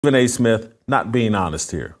Stephen A. Smith not being honest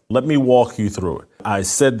here. Let me walk you through it. I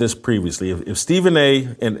said this previously. If Stephen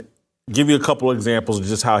A. and give you a couple of examples of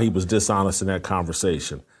just how he was dishonest in that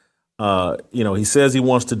conversation. He says he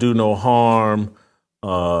wants to do no harm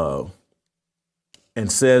and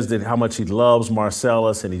says that how much he loves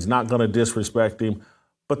Marcellus and he's not going to disrespect him.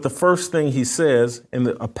 But the first thing he says in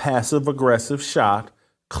a passive aggressive shot,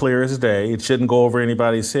 clear as day, it shouldn't go over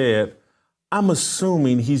anybody's head. I'm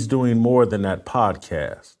assuming he's doing more than that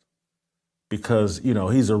podcast because,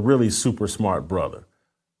 he's a really super smart brother.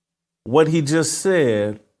 What he just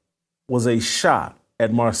said was a shot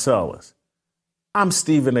at Marcellus. I'm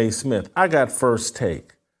Stephen A. Smith. I got First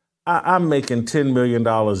Take. I'm making $10 million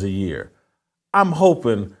a year. I'm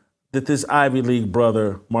hoping that this Ivy League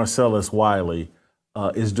brother, Marcellus Wiley,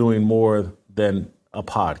 is doing more than a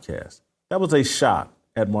podcast. That was a shot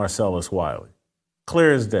at Marcellus Wiley.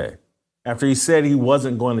 Clear as day. After he said he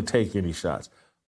wasn't going to take any shots.